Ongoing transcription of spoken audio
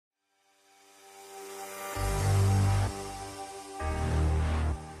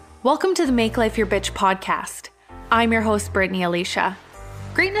Welcome to the Make Life Your Bitch podcast. I'm your host, Brittany Alysia.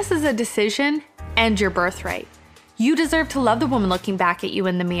 Greatness is a decision and your birthright. You deserve to love the woman looking back at you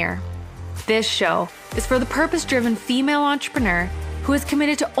in the mirror. This show is for the purpose-driven female entrepreneur who is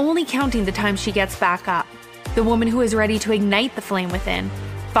committed to only counting the time she gets back up. The woman who is ready to ignite the flame within,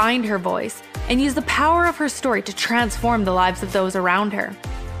 find her voice, and use the power of her story to transform the lives of those around her.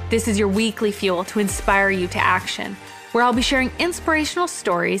 This is your weekly fuel to inspire you to action, where I'll be sharing inspirational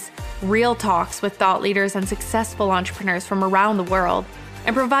stories, real talks with thought leaders and successful entrepreneurs from around the world,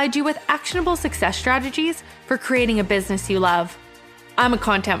 and provide you with actionable success strategies for creating a business you love. I'm a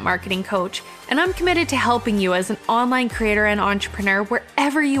content marketing coach, and I'm committed to helping you as an online creator and entrepreneur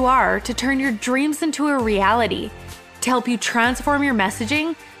wherever you are to turn your dreams into a reality, to help you transform your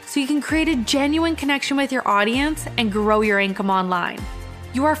messaging so you can create a genuine connection with your audience and grow your income online.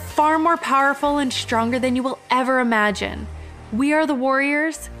 You are far more powerful and stronger than you will ever imagine. We are the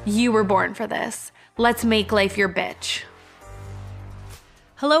warriors. You were born for this. Let's make life your bitch.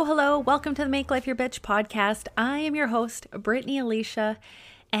 Hello. Welcome to the Make Life Your Bitch podcast. I am your host, Brittany Alysia,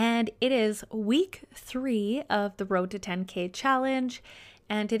 and it is week 3 of the Road to 10K challenge.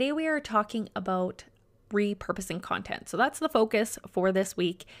 And today we are talking about repurposing content. So that's the focus for this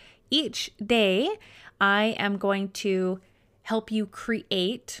week. Each day, I am going to help you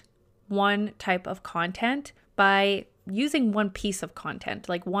create one type of content by using one piece of content,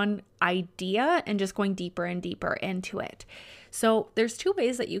 like one idea, and just going deeper and deeper into it. So there's 2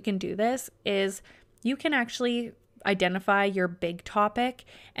 ways that you can do this. Is you can actually identify your big topic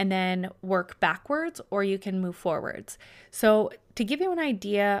and then work backwards, or you can move forwards. So to give you an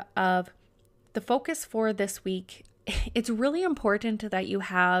idea of the focus for this week, it's really important that you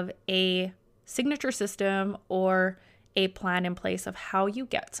have a signature system or a plan in place of how you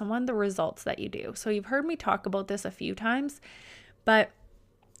get someone the results that you do. So you've heard me talk about this a few times, but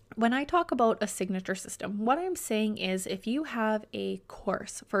when I talk about a signature system, what I'm saying is if you have a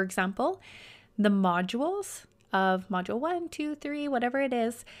course, for example, the modules of module 1, 2, 3, whatever it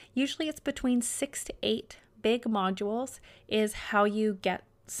is, usually it's between 6 to 8 big modules is how you get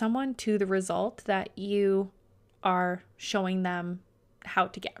someone to the result that you are showing them how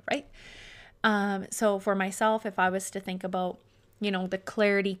to get, right? So for myself, if I was to think about, the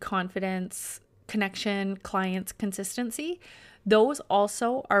clarity, confidence, connection, clients, consistency, those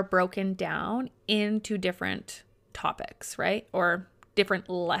also are broken down into different topics, right? Or different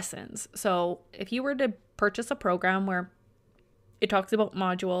lessons. So if you were to purchase a program where it talks about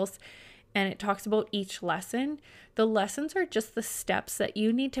modules and it talks about each lesson, the lessons are just the steps that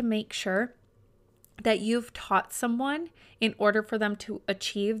you need to make sure that you've taught someone in order for them to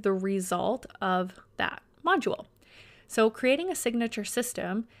achieve the result of that module. So creating a signature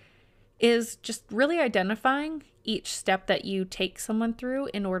system is just really identifying each step that you take someone through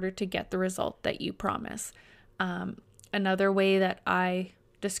in order to get the result that you promise. Another way that I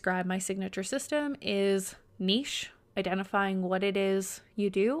describe my signature system is niche, identifying what it is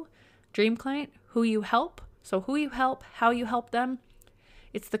you do, dream client, who you help. So who you help, how you help them.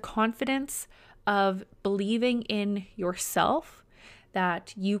 It's the confidence of believing in yourself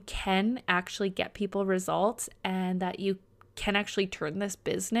that you can actually get people results and that you can actually turn this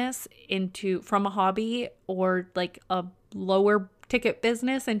business from a hobby or like a lower ticket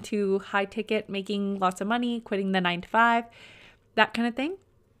business into high ticket, making lots of money, quitting the 9-to-5, that kind of thing.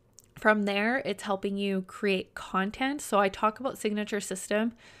 From there, it's helping you create content. So I talk about signature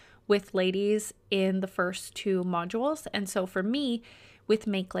system with ladies in the first 2 modules. And so for me, with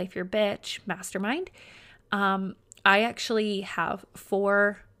Make Life Your Bitch Mastermind, I actually have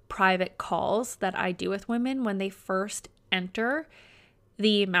 4 private calls that I do with women when they first enter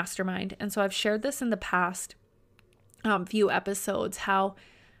the mastermind. And so I've shared this in the past few episodes, how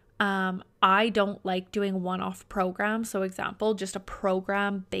I don't like doing one-off programs. So example, just a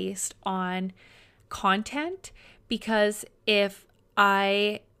program based on content, because if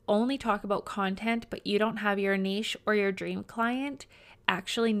I only talk about content, but you don't have your niche or your dream client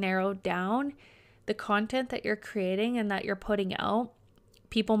actually narrowed down, the content that you're creating and that you're putting out,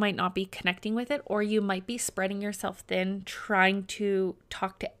 people might not be connecting with it, or you might be spreading yourself thin, trying to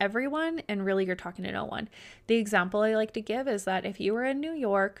talk to everyone, and really you're talking to no one. The example I like to give is that if you were in New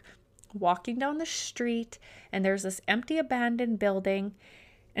York, walking down the street, and there's this empty abandoned building,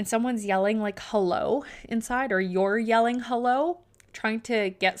 and someone's yelling like hello inside, or you're yelling hello, trying to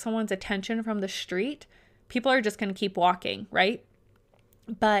get someone's attention from the street, people are just going to keep walking, right?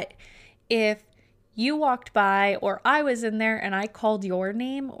 But if you walked by, or I was in there and I called your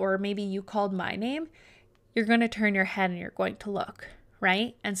name, or maybe you called my name, you're going to turn your head and you're going to look,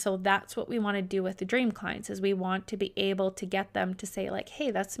 right? And so that's what we want to do with the dream clients, is we want to be able to get them to say like,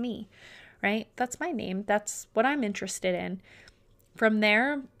 hey, that's me, right? That's my name. That's what I'm interested in. From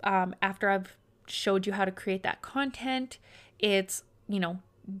there, after I've showed you how to create that content, it's,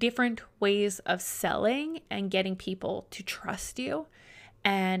 different ways of selling and getting people to trust you,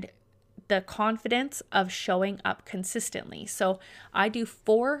 and the confidence of showing up consistently. So I do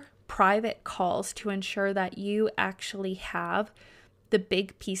 4 private calls to ensure that you actually have the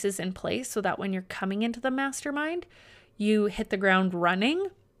big pieces in place, so that when you're coming into the mastermind, you hit the ground running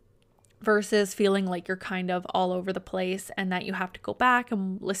versus feeling like you're kind of all over the place and that you have to go back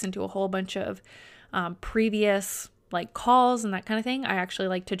and listen to a whole bunch of previous like calls and that kind of thing. I actually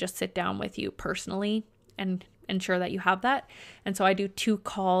like to just sit down with you personally and ensure that you have that. And so I do 2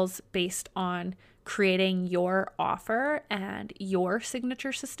 calls based on creating your offer and your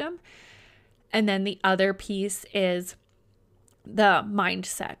signature system. And then the other piece is the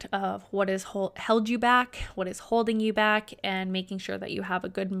mindset of what is held you back, what is holding you back, and making sure that you have a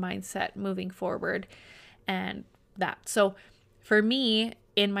good mindset moving forward and that. So for me,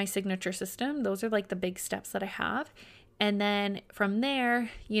 in my signature system, those are like the big steps that I have. And then from there,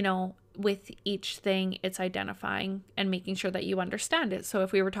 with each thing, it's identifying and making sure that you understand it. So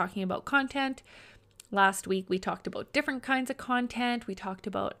if we were talking about content, last week we talked about different kinds of content. We talked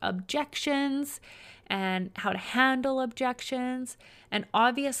about objections and how to handle objections. And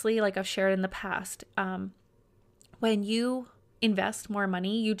obviously, like I've shared in the past, when you invest more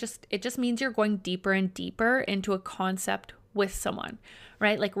money, it just means you're going deeper and deeper into a concept with someone,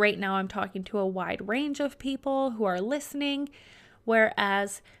 right? Like right now I'm talking to a wide range of people who are listening.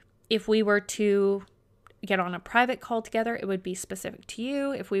 Whereas if we were to get on a private call together, it would be specific to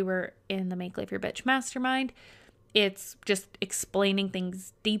you. If we were in the Make Life Your Bitch mastermind, it's just explaining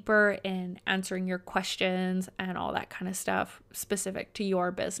things deeper and answering your questions and all that kind of stuff specific to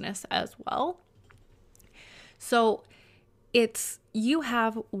your business as well. So you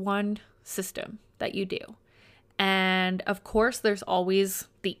have one system that you do. And of course, there's always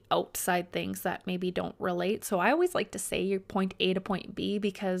the outside things that maybe don't relate. So I always like to say your point A to point B,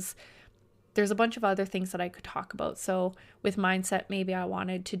 because there's a bunch of other things that I could talk about. So with mindset, maybe I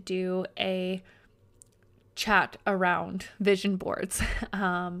wanted to do a chat around vision boards.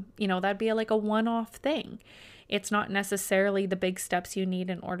 That'd be like a one-off thing. It's not necessarily the big steps you need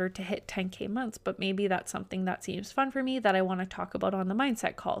in order to hit 10K months, but maybe that's something that seems fun for me that I want to talk about on the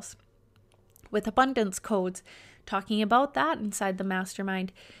mindset calls. With abundance codes, talking about that inside the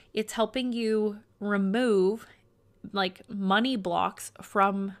mastermind, it's helping you remove like money blocks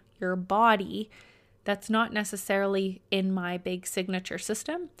from your body that's not necessarily in my big signature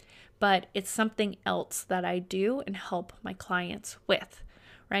system, but it's something else that I do and help my clients with,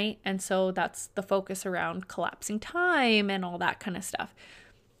 right? And so that's the focus around collapsing time and all that kind of stuff.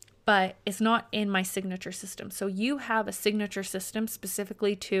 But it's not in my signature system. So you have a signature system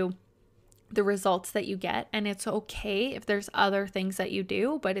specifically to the results that you get, and it's okay if there's other things that you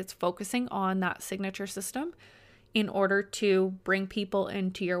do, but it's focusing on that signature system in order to bring people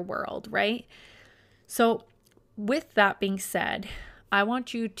into your world, right? So with that being said, I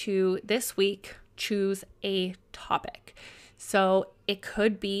want you to this week choose a topic. So it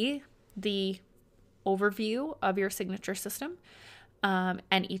could be the overview of your signature system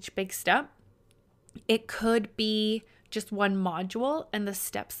and each big step. It could be just one module and the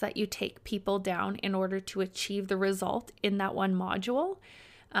steps that you take people down in order to achieve the result in that one module.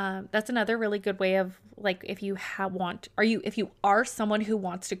 That's another really good way of like, if you are someone who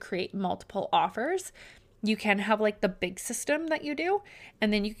wants to create multiple offers, you can have like the big system that you do,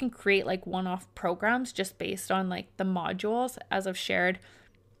 and then you can create like one-off programs just based on like the modules. As I've shared,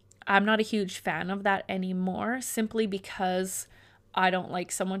 I'm not a huge fan of that anymore, simply because I don't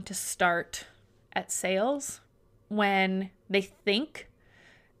like someone to start at sales when they think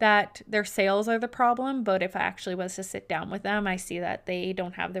that their sales are the problem. But if I actually was to sit down with them, I see that they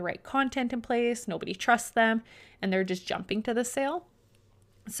don't have the right content in place, nobody trusts them, and they're just jumping to the sale.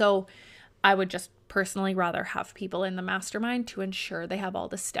 So I would just personally rather have people in the mastermind to ensure they have all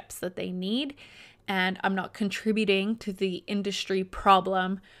the steps that they need. And I'm not contributing to the industry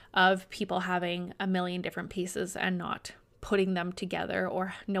problem of people having a million different pieces and not putting them together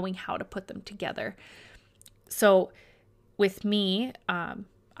or knowing how to put them together. So with me,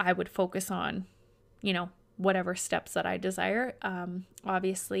 I would focus on, whatever steps that I desire.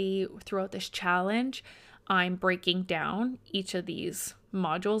 Obviously, throughout this challenge, I'm breaking down each of these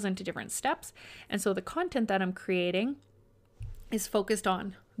modules into different steps. And so the content that I'm creating is focused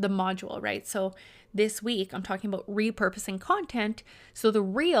on the module, right? So this week, I'm talking about repurposing content. So the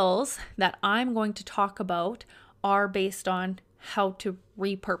reels that I'm going to talk about are based on how to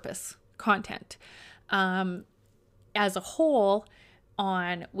repurpose content. As a whole,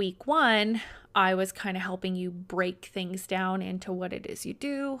 on week 1, I was kind of helping you break things down into what it is you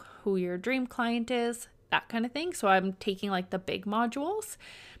do, who your dream client is, that kind of thing. So I'm taking like the big modules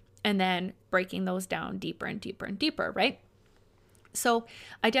and then breaking those down deeper and deeper and deeper, right? So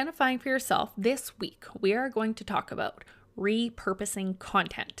identifying for yourself, this week, we are going to talk about repurposing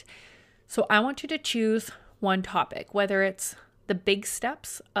content. So I want you to choose one topic, whether it's the big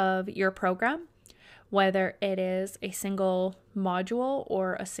steps of your program, whether it is a single module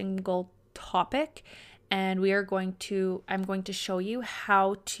or a single topic, and I'm going to show you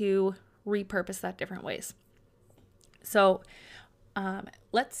how to repurpose that different ways. So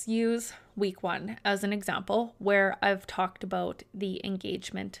let's use week 1 as an example where I've talked about the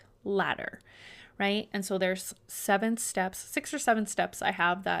engagement ladder, right? And so there's 6 or 7 steps I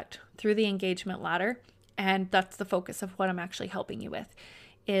have that through the engagement ladder. And that's the focus of what I'm actually helping you with,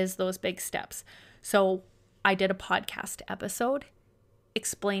 is those big steps. So I did a podcast episode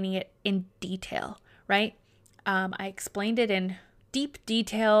explaining it in detail, right? I explained it in deep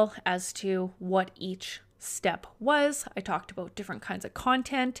detail as to what each step was. I talked about different kinds of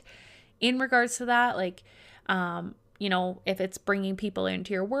content in regards to that, like, if it's bringing people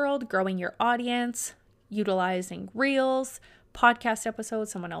into your world, growing your audience, utilizing reels, podcast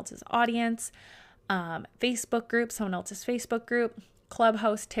episodes, someone else's audience, Facebook group, someone else's Facebook group,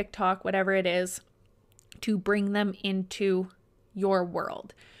 Clubhouse, TikTok, whatever it is, to bring them into your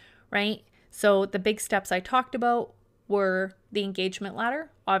world, right? So the big steps I talked about were the engagement ladder.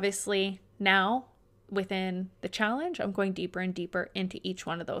 Obviously, now within the challenge, I'm going deeper and deeper into each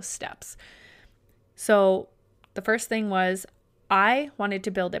one of those steps. So the first thing was I wanted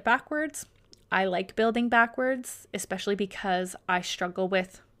to build it backwards. I like building backwards, especially because I struggle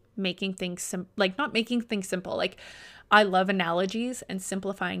with making things not making things simple. Like, I love analogies and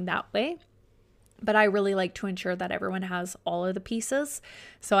simplifying that way, but I really like to ensure that everyone has all of the pieces.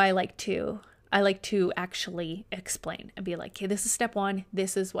 So I like to actually explain and be like, okay, this is step 1.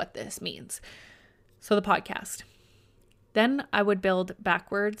 This is what this means. So the podcast. Then I would build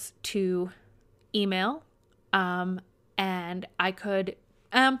backwards to email. And I could,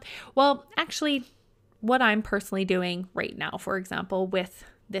 actually, what I'm personally doing right now, for example, with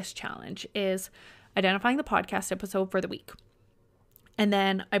this challenge is identifying the podcast episode for the week. And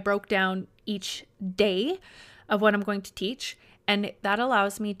then I broke down each day of what I'm going to teach. And that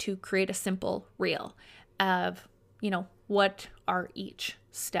allows me to create a simple reel of, what are each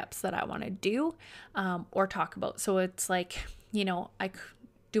steps that I want to do or talk about. So it's like,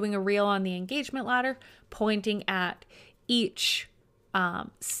 doing a reel on the engagement ladder, pointing at each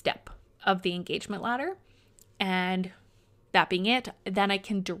step of the engagement ladder. And that being it, then I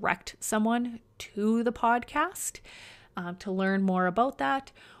can direct someone to the podcast to learn more about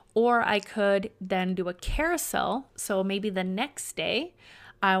that. Or I could then do a carousel. So maybe the next day,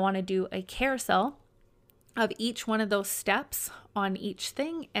 I want to do a carousel of each one of those steps on each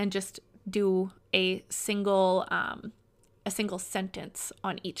thing and just do a single sentence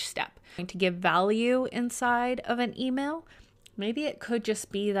on each step. To give value inside of an email, maybe it could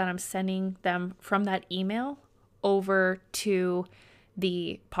just be that I'm sending them from that email over to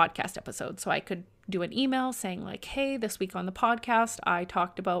the podcast episode. So I could do an email saying like, hey, this week on the podcast, I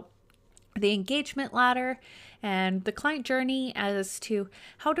talked about the engagement ladder and the client journey as to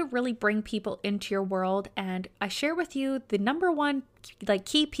how to really bring people into your world. And I share with you the number one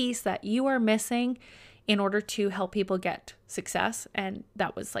key piece that you are missing in order to help people get success. And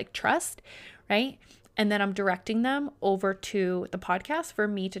that was trust, right? And then I'm directing them over to the podcast for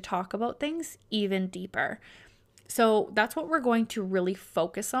me to talk about things even deeper. So that's what we're going to really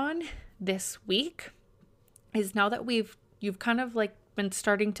focus on this week, is now that you've kind of been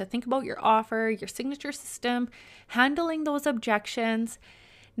starting to think about your offer, your signature system, handling those objections.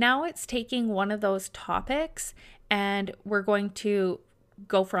 Now it's taking one of those topics and we're going to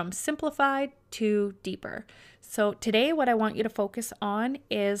go from simplified to deeper. So today, what I want you to focus on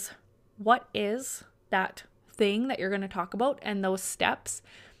is what is that thing that you're going to talk about and those steps.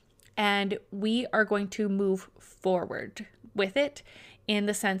 And we are going to move forward with it in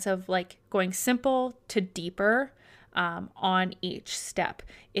the sense of going simple to deeper on each step.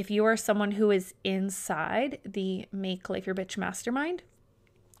 If you are someone who is inside the Make Life Your Bitch Mastermind,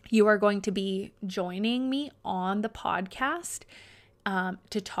 you are going to be joining me on the podcast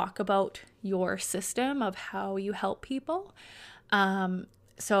to talk about your system of how you help people.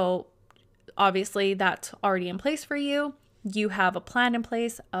 So obviously that's already in place for you. You have a plan in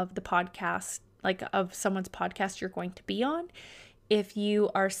place of the podcast, of someone's podcast you're going to be on. if you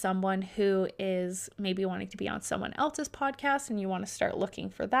are someone who is maybe wanting to be on someone else's podcast and you want to start looking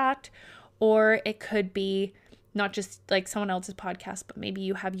for that, or it could be not just like someone else's podcast, but maybe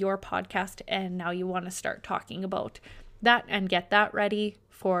you have your podcast and now you want to start talking about that and get that ready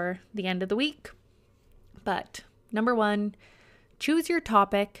for the end of the week. But number one, choose your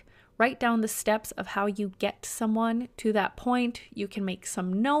topic, write down the steps of how you get someone to that point. You can make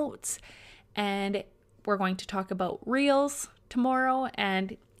some notes, and we're going to talk about reels tomorrow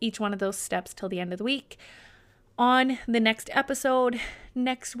and each one of those steps till the end of the week. On the next episode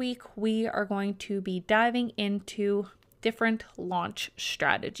next week, we are going to be diving into different launch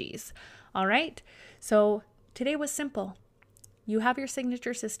strategies. All right. So today was simple. You have your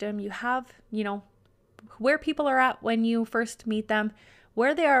signature system. You have, where people are at when you first meet them,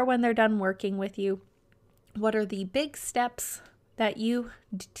 where they are when they're done working with you. What are the big steps that you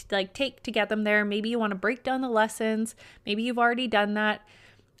take to get them there? Maybe you want to break down the lessons. Maybe you've already done that.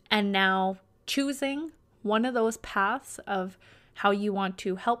 And now choosing one of those paths of how you want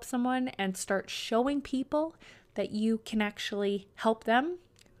to help someone and start showing people that you can actually help them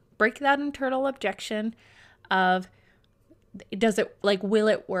break that internal objection of, will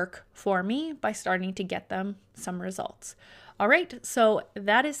it work for me, by starting to get them some results. All right, so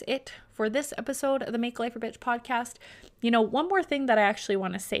that is it for this episode of the Make Life Your Bitch podcast. One more thing that I actually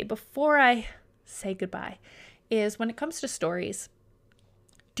want to say before I say goodbye is when it comes to stories,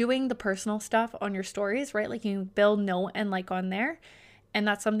 doing the personal stuff on your stories, right? Like you build, know, and like on there. And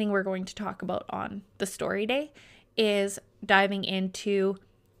that's something we're going to talk about on the story day, is diving into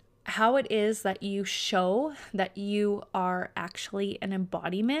how it is that you show that you are actually an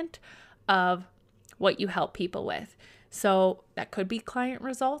embodiment of what you help people with. So that could be client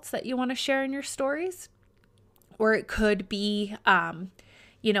results that you want to share in your stories, or it could be,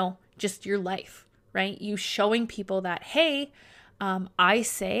 just your life, right? You showing people that, hey, I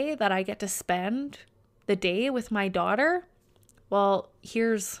say that I get to spend the day with my daughter. Well,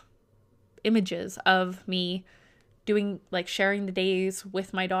 here's images of me doing, sharing the days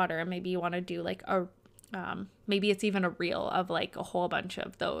with my daughter. And maybe you want to do maybe it's even a reel of a whole bunch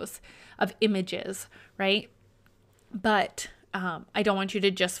of those of images, right? But I don't want you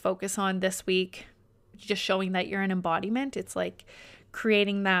to just focus on this week, just showing that you're an embodiment. It's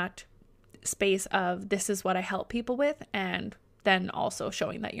creating that space of, this is what I help people with, and then also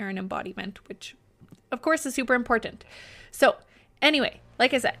showing that you're an embodiment, which of course is super important. So anyway,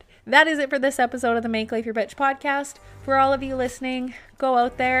 like I said, that is it for this episode of the Make Life Your Bitch podcast. For all of you listening, go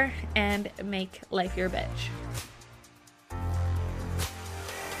out there and make life your bitch.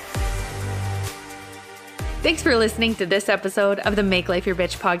 Thanks for listening to this episode of the Make Life Your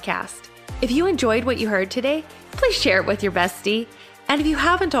Bitch podcast. If you enjoyed what you heard today, please share it with your bestie. And if you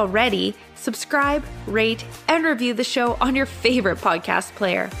haven't already, subscribe, rate, and review the show on your favorite podcast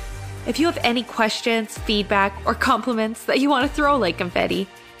player. If you have any questions, feedback, or compliments that you want to throw like confetti,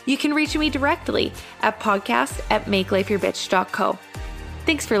 you can reach me directly at podcast@makelifeyourbitch.co.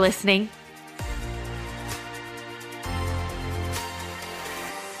 Thanks for listening.